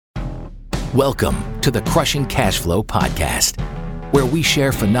Welcome to the Crushing Cash Flow podcast, where we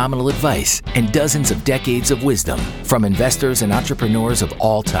share phenomenal advice and dozens of decades of wisdom from investors and entrepreneurs of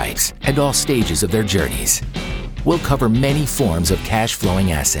all types and all stages of their journeys. We'll cover many forms of cash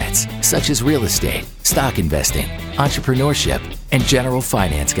flowing assets, such as real estate, stock investing, entrepreneurship, and general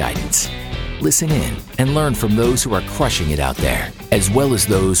finance guidance. Listen in and learn from those who are crushing it out there, as well as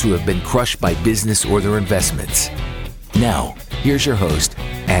those who have been crushed by business or their investments. Now, here's your host,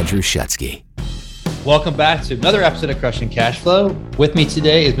 Andrew Shutsky. Welcome back to another episode of Crushing Cash Flow. With me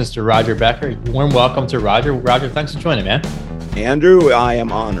today is Mr. Roger Becker. Warm welcome to Roger. Roger, thanks for joining, man. Andrew, I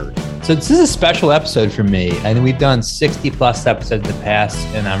am honored. So this is a special episode for me. I know we've done 60 plus episodes in the past,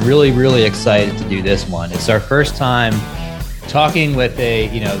 and I'm really excited to do this one. It's our first time talking with a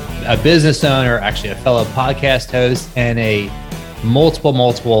business owner, actually a fellow podcast host, and a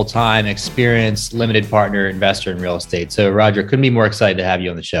multiple time experienced limited partner investor in real estate. So Roger, couldn't be more excited to have you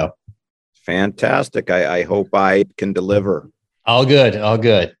on the show. Fantastic. I hope I can deliver. All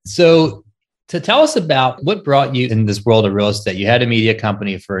good. So to tell us about what brought you in this world of real estate, you had a media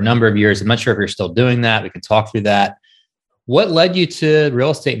company for a number of years. I'm not sure if you're still doing that. We can talk through that. What led you to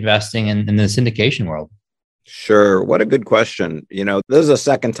real estate investing in the syndication world? Sure. What a good question. This is the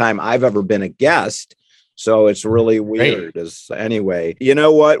second time I've ever been a guest. So it's really weird. Anyway, you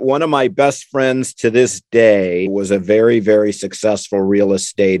know what? One of my best friends to this day was a very successful real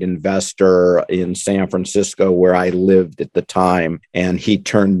estate investor in San Francisco, where I lived at the time. And he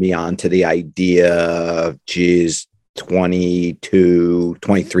turned me on to the idea,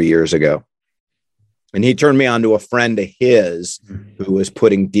 23 years ago. And he turned me on to a friend of his who was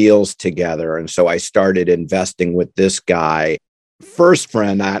putting deals together. And so I started investing with this guy. First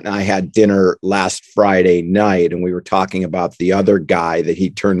friend, I had dinner last Friday night, and we were talking about the other guy that he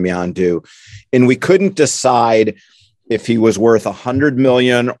turned me on to. And we couldn't decide if he was worth 100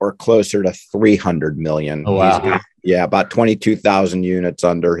 million or closer to 300 million. Oh, wow. About 22,000 units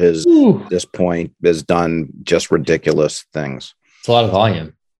under his, at this point, has done just ridiculous things. It's a lot of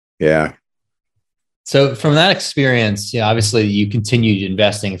volume. Yeah. So from that experience, obviously you continued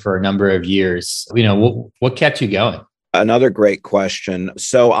investing for a number of years. What kept you going? Another great question.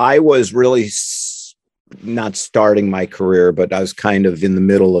 So I was really not starting my career, but I was kind of in the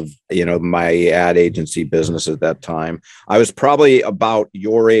middle of, my ad agency business at that time. I was probably about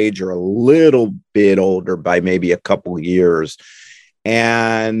your age or a little bit older by maybe a couple of years.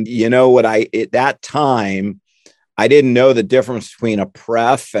 And at that time, I didn't know the difference between a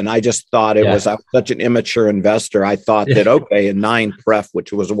pref, and I just thought I was such an immature investor. I thought that, okay, a 9 pref,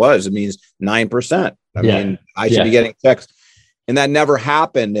 which it means 9%. I mean, I should be getting checks. And that never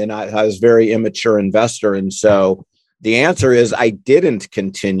happened. And I was a very immature investor. And so the answer is I didn't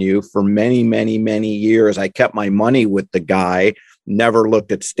continue for many years. I kept my money with the guy, never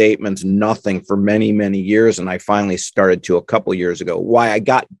looked at statements, nothing for many years. And I finally started to a couple years ago. Why I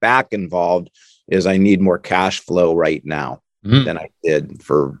got back involved is I need more cash flow right now than I did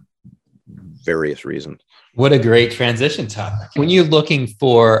for various reasons. What a great transition topic. When you're looking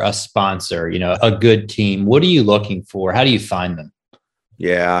for a sponsor, a good team, what are you looking for? How do you find them?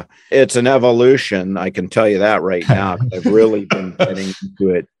 Yeah, it's an evolution. I can tell you that right now. I've really been getting into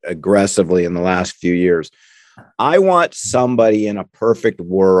it aggressively in the last few years. I want somebody in a perfect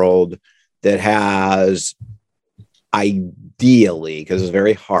world that has, ideally, because it's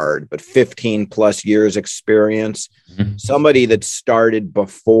very hard, but 15 plus years experience, somebody that started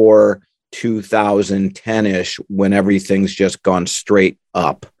before 2010-ish when everything's just gone straight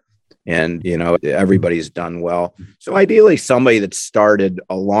up and, everybody's done well. So ideally somebody that started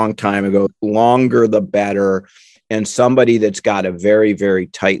a long time ago, longer the better, and somebody that's got a very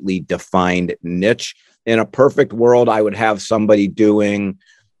tightly defined niche. In a perfect world, I would have somebody doing,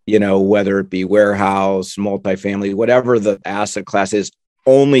 whether it be warehouse, multifamily, whatever the asset class is,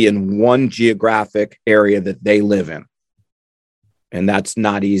 only in one geographic area that they live in. And that's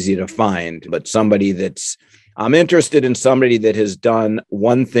not easy to find, but I'm interested in somebody that has done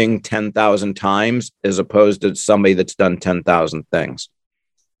one thing 10,000 times as opposed to somebody that's done 10,000 things.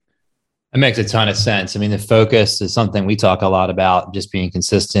 That makes a ton of sense. I mean, the focus is something we talk a lot about, just being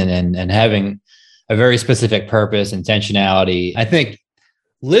consistent and having a very specific purpose, intentionality. I think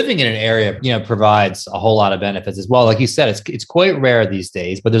living in an area, provides a whole lot of benefits as well. Like you said, it's quite rare these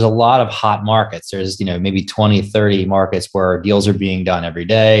days, but there's a lot of hot markets. There's, maybe 20, 30 markets where deals are being done every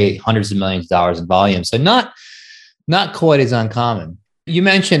day, hundreds of millions of dollars in volume. So not quite as uncommon. You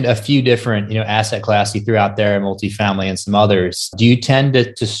mentioned a few different, asset classes you threw out there, multifamily and some others. Do you tend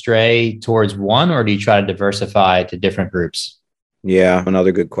to stray towards one, or do you try to diversify to different groups? Yeah,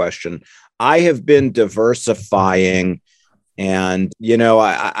 another good question. I have been diversifying And,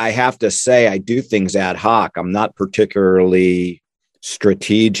 I have to say, I do things ad hoc. I'm not particularly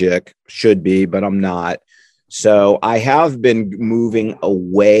strategic, should be, but I'm not. So I have been moving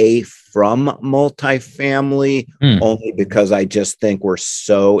away from multifamily only because I just think we're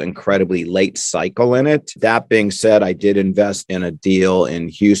so incredibly late cycle in it. That being said, I did invest in a deal in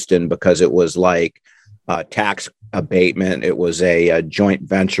Houston because it was like tax abatement. It was a joint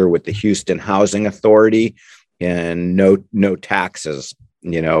venture with the Houston Housing Authority and no taxes,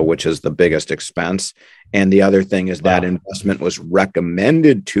 which is the biggest expense. And the other thing is that investment was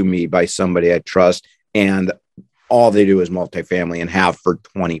recommended to me by somebody I trust, and all they do is multifamily and have for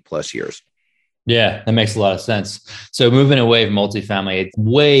 20 plus years. Yeah, that makes a lot of sense. So moving away from multifamily, it's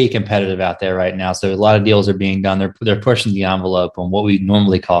way competitive out there right now. So a lot of deals are being done. They're pushing the envelope on what we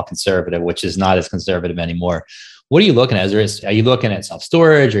normally call conservative, which is not as conservative anymore. What are you looking at? Are you looking at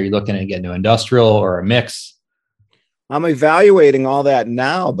self-storage? Are you looking at getting into industrial or a mix? I'm evaluating all that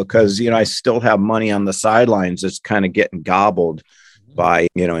now because, I still have money on the sidelines. It's kind of getting gobbled by,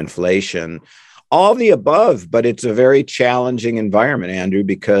 inflation, all the above, but it's a very challenging environment, Andrew,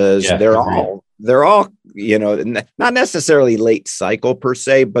 because they're all, not necessarily late cycle per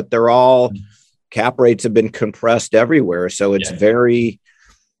se, but they're all cap rates have been compressed everywhere. So it's very,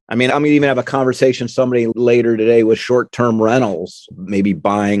 I'm going to even have a conversation somebody later today with short-term rentals, maybe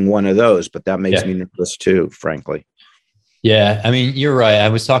buying one of those, but that makes me nervous too, frankly. Yeah, I mean, you're right. I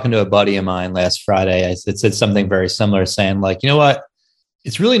was talking to a buddy of mine last Friday. I said something very similar, saying like, you know what?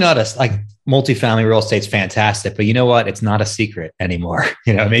 It's really not like multifamily real estate's fantastic, but you know what? It's not a secret anymore.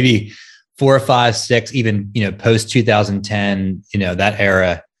 Maybe 4 or 5, 6, even, post 2010, that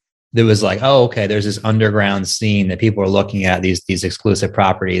era, there was like, oh, okay, there's this underground scene that people are looking at these exclusive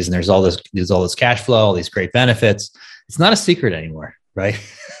properties, and there's all this cash flow, all these great benefits. It's not a secret anymore, right?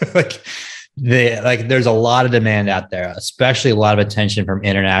 There's a lot of demand out there, especially a lot of attention from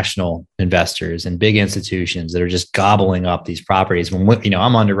international investors and big institutions that are just gobbling up these properties. When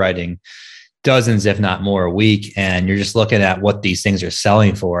I'm underwriting dozens, if not more, a week, and you're just looking at what these things are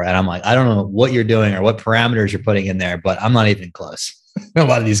selling for, and I'm like, I don't know what you're doing or what parameters you're putting in there, but I'm not even close in a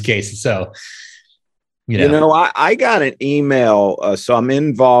lot of these cases. So, I got an email. So I'm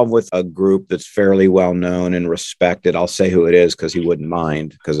involved with a group that's fairly well known and respected. I'll say who it is because he wouldn't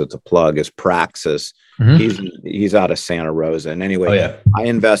mind, because it's a plug. Is Praxis. He's out of Santa Rosa. And anyway, I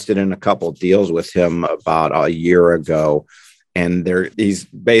invested in a couple of deals with him about a year ago, and he's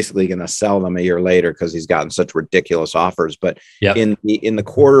basically going to sell them a year later because he's gotten such ridiculous offers. But in the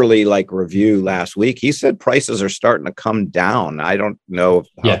quarterly review last week, he said prices are starting to come down. I don't know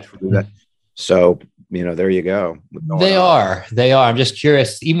how true that. So there you go. They are. I'm just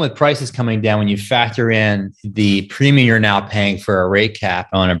curious, even with prices coming down, when you factor in the premium you're now paying for a rate cap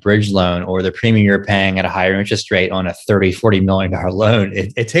on a bridge loan, or the premium you're paying at a higher interest rate on a $30-40 million loan,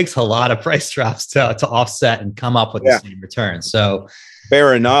 it takes a lot of price drops to offset and come up with the same return. So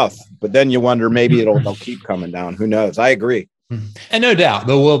fair enough. But then you wonder, maybe they'll keep coming down. Who knows? I agree. And no doubt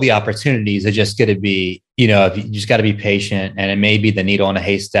there will be opportunities. It's just going to be, you just got to be patient, and it may be the needle in a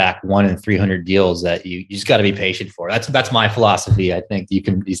haystack, 1 in 300 deals that you just got to be patient for. That's my philosophy. I think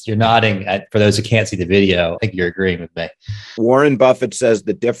you're nodding for those who can't see the video. I think you're agreeing with me. Warren Buffett says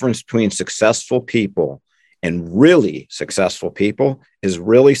the difference between successful people and really successful people is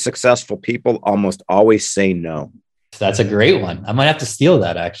really successful people almost always say no. That's a great one. I might have to steal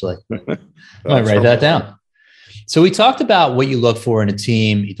that, actually. I might write that down. So we talked about what you look for in a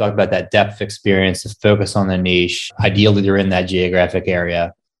team. You talked about that depth of experience, the focus on the niche. Ideally, they're in that geographic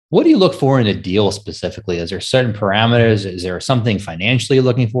area. What do you look for in a deal specifically? Is there certain parameters? Is there something financially you're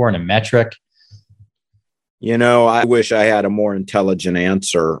looking for in a metric? I wish I had a more intelligent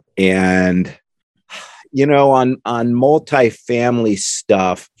answer. And, on multifamily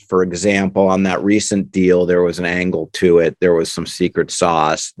stuff, for example, on that recent deal, there was an angle to it. There was some secret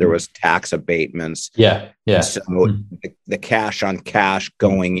sauce. There was tax abatements. Yeah. So the cash on cash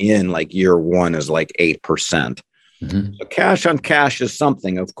going in year one is 8%. So cash on cash is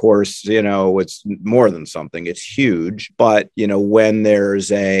something, of course, it's more than something. It's huge. But, when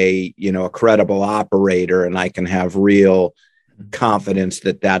there's a credible operator, and I can have real confidence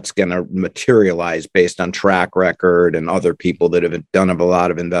that that's going to materialize based on track record and other people that have done a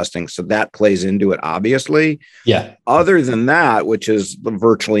lot of investing. So that plays into it, obviously. Yeah. Other than that, which is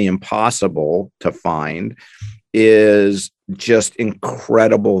virtually impossible to find, is just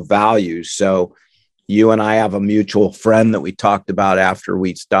incredible value. So you and I have a mutual friend that we talked about after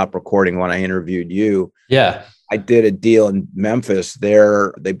we stopped recording when I interviewed you. Yeah. I did a deal in Memphis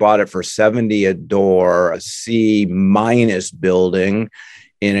there. They bought it for $70 a door, a C- building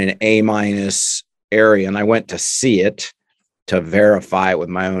in an A- area. And I went to see it. to verify it with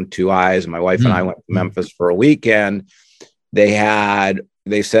my own two eyes. My wife and I went to Memphis for a weekend.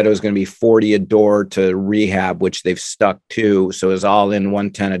 They said it was going to be 40 a door to rehab, which they've stuck to. So it was all in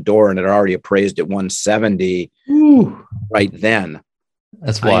 110 a door, and it already appraised at 170 right then.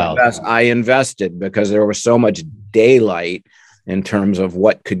 That's wild. I invested because there was so much daylight in terms of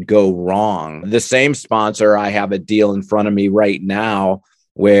what could go wrong. The same sponsor, I have a deal in front of me right now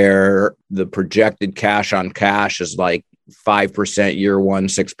where the projected cash on cash is like 5% year one,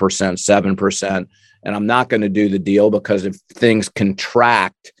 6%, 7%. And I'm not going to do the deal because if things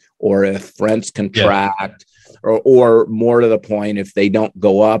contract or if rents contract or more to the point, if they don't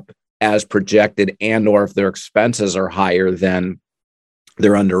go up as projected and or if their expenses are higher than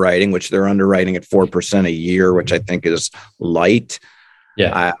their underwriting, which they're underwriting at 4% a year, which I think is light.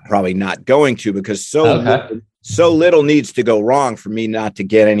 Yeah, probably not going to because so little needs to go wrong for me not to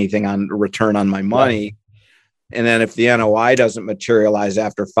get anything on return on my money. Yeah. And then if the NOI doesn't materialize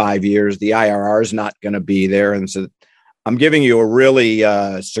after 5 years, the IRR is not going to be there. And so I'm giving you a really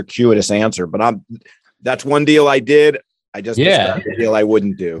circuitous answer, but that's one deal I did. I just described a deal I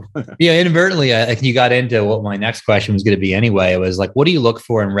wouldn't do. Inadvertently, I think you got into what my next question was going to be anyway. It was like, what do you look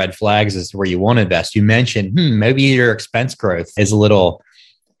for in red flags as to where you want to invest? You mentioned, maybe your expense growth is a little,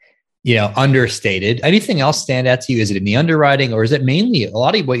 understated. Anything else stand out to you? Is it in the underwriting or is it mainly a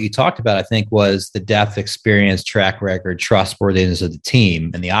lot of what you talked about, I think, was the depth, experience, track record, trustworthiness of the team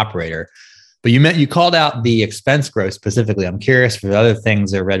and the operator. But you called out the expense growth specifically. I'm curious for other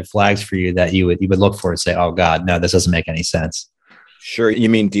things that are red flags for you that you would look for and say, oh God, no, this doesn't make any sense. Sure. You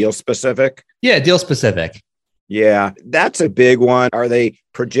mean deal specific? Yeah, deal specific. Yeah, that's a big one. Are they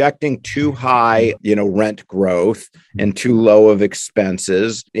projecting too high, rent growth and too low of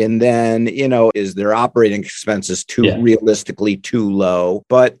expenses? And then, is their operating expenses realistically too low?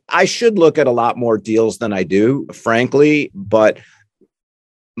 But I should look at a lot more deals than I do, frankly. But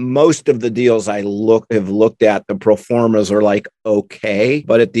most of the deals I have looked at, the pro formas are like, okay.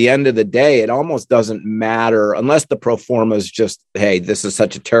 But at the end of the day, it almost doesn't matter unless the pro forma is just, hey, this is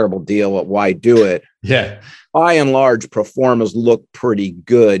such a terrible deal. Why do it? Yeah. By and large, pro formas look pretty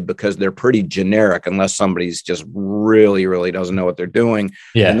good because they're pretty generic unless somebody's just really, really doesn't know what they're doing.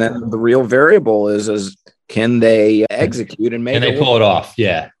 Yeah. And then the real variable is can they execute and make it? Can they pull it off?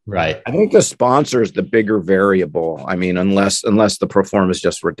 Yeah, right. I think the sponsor is the bigger variable. I mean, unless the pro forma is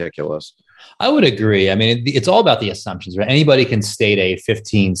just ridiculous. I would agree. I mean, it's all about the assumptions, right? Anybody can state a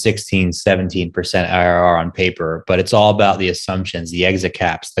 15, 16, 17% IRR on paper, but it's all about the assumptions, the exit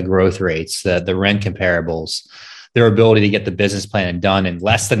caps, the growth rates, the rent comparables, their ability to get the business plan done in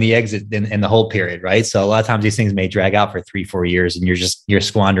less than the exit in the whole period, right? So a lot of times these things may drag out for 3-4 years and you're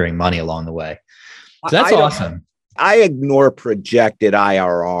squandering money along the way. So that's awesome. I ignore projected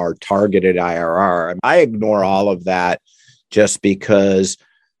IRR, targeted IRR. I ignore all of that just because,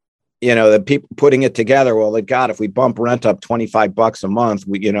 the people putting it together, well, God, if we bump rent up $25 a month,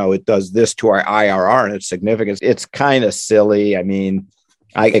 it does this to our IRR and its significance. It's kind of silly. I mean,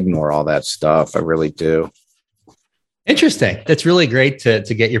 I ignore all that stuff. I really do. Interesting. That's really great to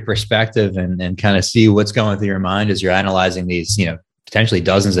get your perspective and kind of see what's going through your mind as you're analyzing these, potentially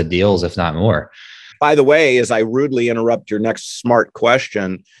dozens of deals, if not more. By the way, as I rudely interrupt your next smart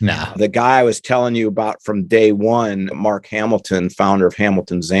question, the guy I was telling you about from day one, Mark Hamilton, founder of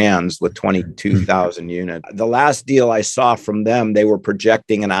Hamilton Zands with 22,000 units. The last deal I saw from them, they were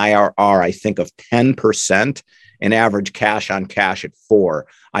projecting an IRR, I think, of 10% and average cash on cash at 4%.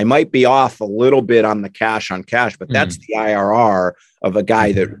 I might be off a little bit on the cash on cash, but that's the IRR of a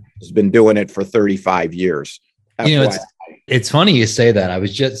guy that has been doing it for 35 years. It's funny you say that. I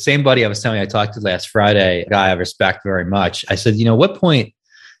was just same buddy I was telling you I talked to last Friday, a guy I respect very much. I said, what point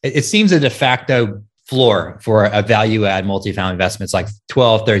it seems a de facto floor for a value add multifamily investment. It's like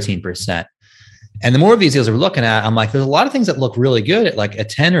 12, 13%. And the more of these deals we're looking at, I'm like, there's a lot of things that look really good at like a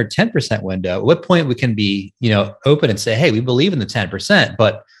 10 or 10% window. At what point we can be, open and say, hey, we believe in the 10%,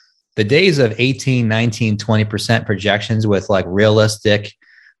 but the days of 18, 19, 20% projections with like realistic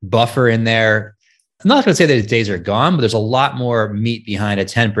buffer in there, I'm not going to say that the days are gone, but there's a lot more meat behind a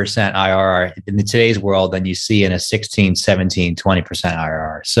 10% IRR in today's world than you see in a 16, 17, 20%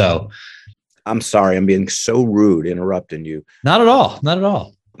 IRR. So I'm sorry, I'm being so rude interrupting you. Not at all. Not at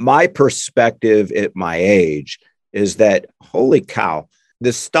all. My perspective at my age is that, holy cow,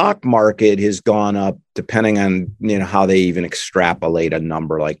 the stock market has gone up depending on, how they even extrapolate a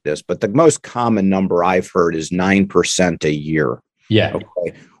number like this. But the most common number I've heard is 9% a year. Yeah.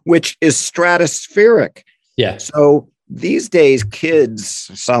 Okay. Which is stratospheric. Yeah. So these days, kids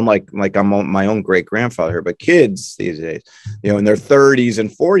sound like I'm my own great grandfather here, but kids these days, in their 30s and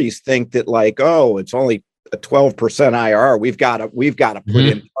 40s think that like, oh, it's only a 12% IRR. We've got to put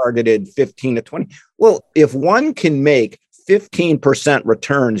in targeted 15 to 20. Well, if one can make 15%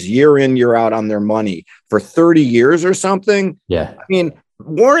 returns year in, year out on their money for 30 years or something. Yeah. I mean,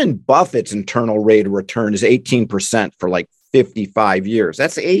 Warren Buffett's internal rate of return is 18% for like 55 years.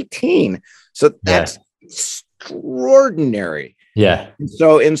 That's 18. So that's extraordinary. Yeah.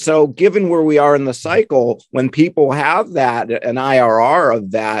 And so given where we are in the cycle, when people have that, an IRR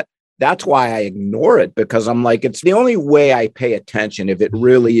of that, that's why I ignore it, because I'm like, it's the only way I pay attention if it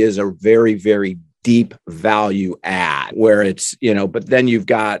really is a very, very deep value add where it's, but then you've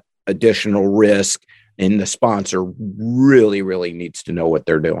got additional risk and the sponsor really, really needs to know what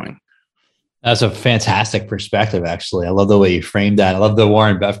they're doing. That's a fantastic perspective, actually. I love the way you framed that. I love the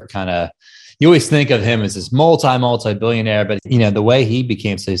Warren Buffett you always think of him as this multi-billionaire, but the way he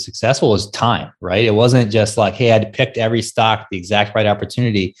became so successful was time, right? It wasn't just like, hey, I had to pick every stock, the exact right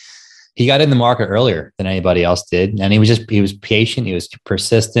opportunity. He got in the market earlier than anybody else did. And he was patient. He was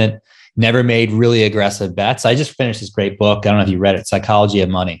persistent, never made really aggressive bets. I just finished this great book. I don't know if you read it, Psychology of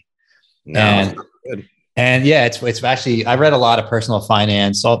Money. No. And yeah, it's actually, I read a lot of personal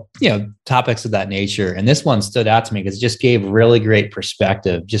finance, all, topics of that nature. And this one stood out to me because it just gave really great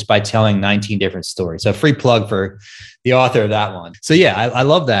perspective just by telling 19 different stories. So free plug for the author of that one. So yeah, I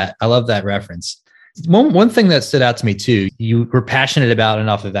love that. I love that reference. One thing that stood out to me too, you were passionate about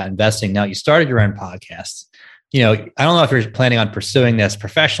enough about investing. Now you started your own podcast. I don't know if you're planning on pursuing this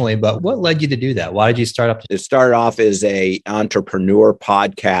professionally, but what led you to do that? Why did you start up? It started off as a entrepreneur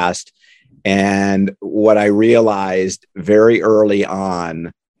podcast. And what I realized very early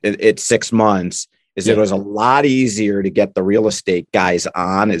on, it's 6 months, is it was a lot easier to get the real estate guys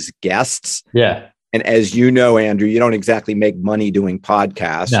on as guests. Yeah. And as you know, Andrew, you don't exactly make money doing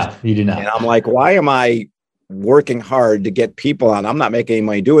podcasts. No, you do not. And I'm like, why am I working hard to get people on? I'm not making any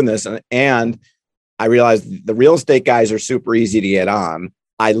money doing this. And I realized the real estate guys are super easy to get on.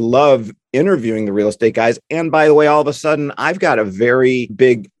 I love interviewing the real estate guys. And by the way, all of a sudden, I've got a very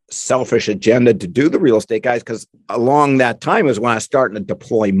big selfish agenda to do the real estate guys, because along that time is when I was starting to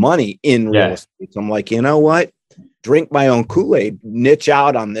deploy money in real estate. So I'm like, you know what? Drink my own Kool-Aid, niche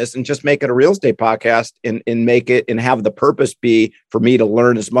out on this and just make it a real estate podcast and make it and have the purpose be for me to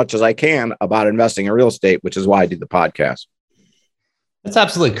learn as much as I can about investing in real estate, which is why I do the podcast. That's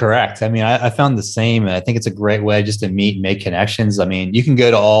absolutely correct. I mean, I found the same. And I think it's a great way just to meet and make connections. I mean, you can go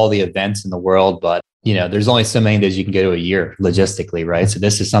to all the events in the world, but there's only so many days you can go to a year logistically, right? So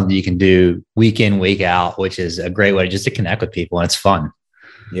this is something you can do week in, week out, which is a great way just to connect with people. And it's fun.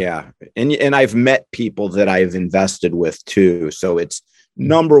 Yeah. And I've met people that I've invested with too. So it's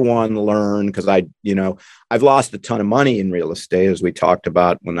number one, learn, because I've lost a ton of money in real estate, as we talked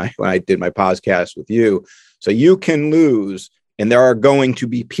about when I did my podcast with you. So you can lose, and there are going to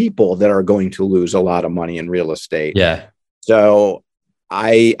be people that are going to lose a lot of money in real estate. Yeah. So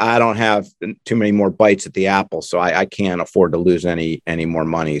I don't have too many more bites at the apple, so I can't afford to lose any more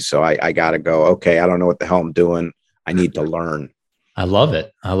money. So I got to go, okay, I don't know what the hell I'm doing. I need to learn. I love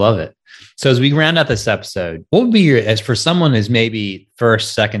it. So as we round out this episode, what would be as for someone who's maybe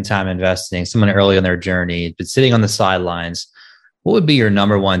first, second time investing, someone early in their journey, but sitting on the sidelines, what would be your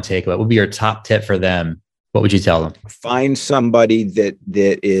number one takeaway? What would be your top tip for them? What would you tell them? Find somebody that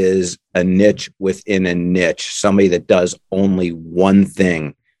is a niche within a niche, somebody that does only one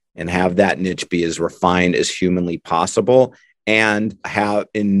thing, and have that niche be as refined as humanly possible, and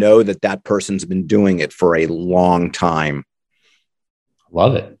know that person's been doing it for a long time.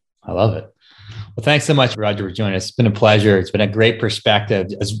 Love it. I love it. Well, thanks so much, Roger, for joining us. It's been a pleasure. It's been a great perspective.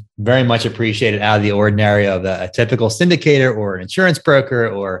 It's very much appreciated, out of the ordinary of a typical syndicator or an insurance broker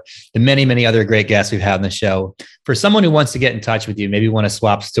or the many, many other great guests we've had on the show. For someone who wants to get in touch with you, maybe want to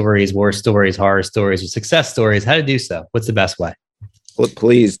swap stories, war stories, horror stories, or success stories, how to do so? What's the best way? Well,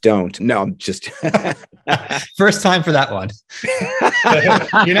 please don't. No, I'm just first time for that one.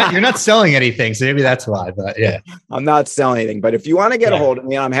 You're not selling anything, so maybe that's why. But yeah, I'm not selling anything. But if you want to get a hold of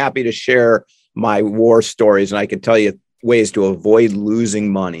me, I'm happy to share my war stories, and I can tell you ways to avoid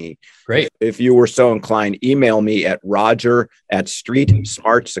losing money. Great. If you were so inclined, email me at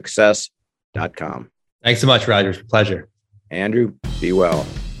roger@streetsmartsuccess.com. Thanks so much, Roger. It's a pleasure. Andrew, be well.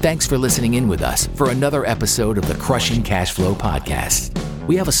 Thanks for listening in with us for another episode of the Crushing Cash Flow Podcast.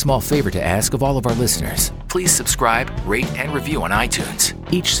 We have a small favor to ask of all of our listeners. Please subscribe, rate, and review on iTunes.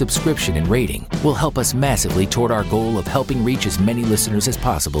 Each subscription and rating will help us massively toward our goal of helping reach as many listeners as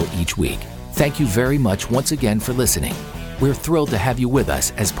possible each week. Thank you very much once again for listening. We're thrilled to have you with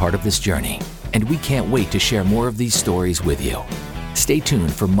us as part of this journey, and we can't wait to share more of these stories with you. Stay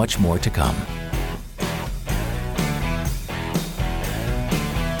tuned for much more to come.